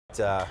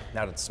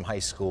Now to some high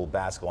school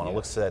basketball, and it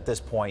looks at this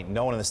point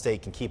no one in the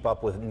state can keep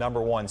up with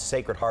 #1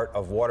 Sacred Heart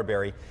of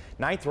Waterbury.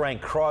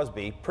 9th-ranked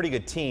Crosby, pretty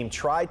good team,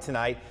 tried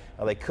tonight.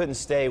 They couldn't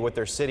stay with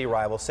their city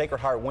rival. Sacred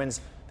Heart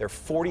wins their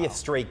 40th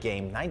straight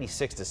game,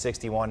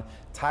 96-61.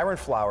 Tyron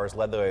Flowers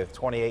led the way with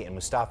 28, and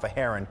Mustafa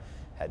Heron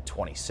had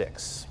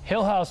 26.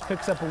 Hillhouse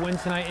picks up a win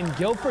tonight in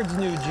Guilford's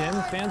new gym.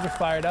 Fans are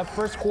fired up.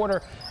 First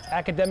quarter,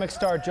 academic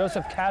star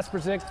Joseph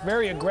Kasperzik,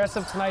 very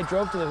aggressive tonight,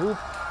 drove to the hoop.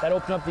 That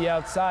opened up the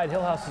outside.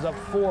 Hillhouse was up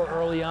 4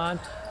 early on.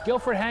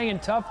 Guilford hanging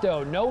tough,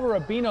 though. Noah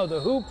Rubino, the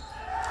hoop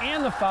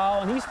and the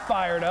foul, and he's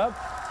fired up.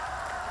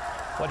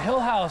 But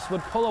Hillhouse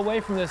would pull away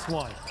from this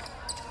one.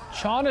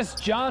 Chaunis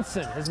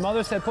Johnson, his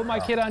mother said, "Put my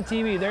kid on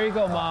TV." There you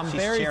go, Mom.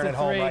 She's cheering at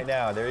home right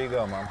now. There you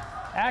go, Mom.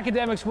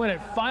 Academics win it.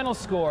 Final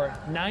score,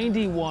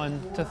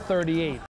 91-38.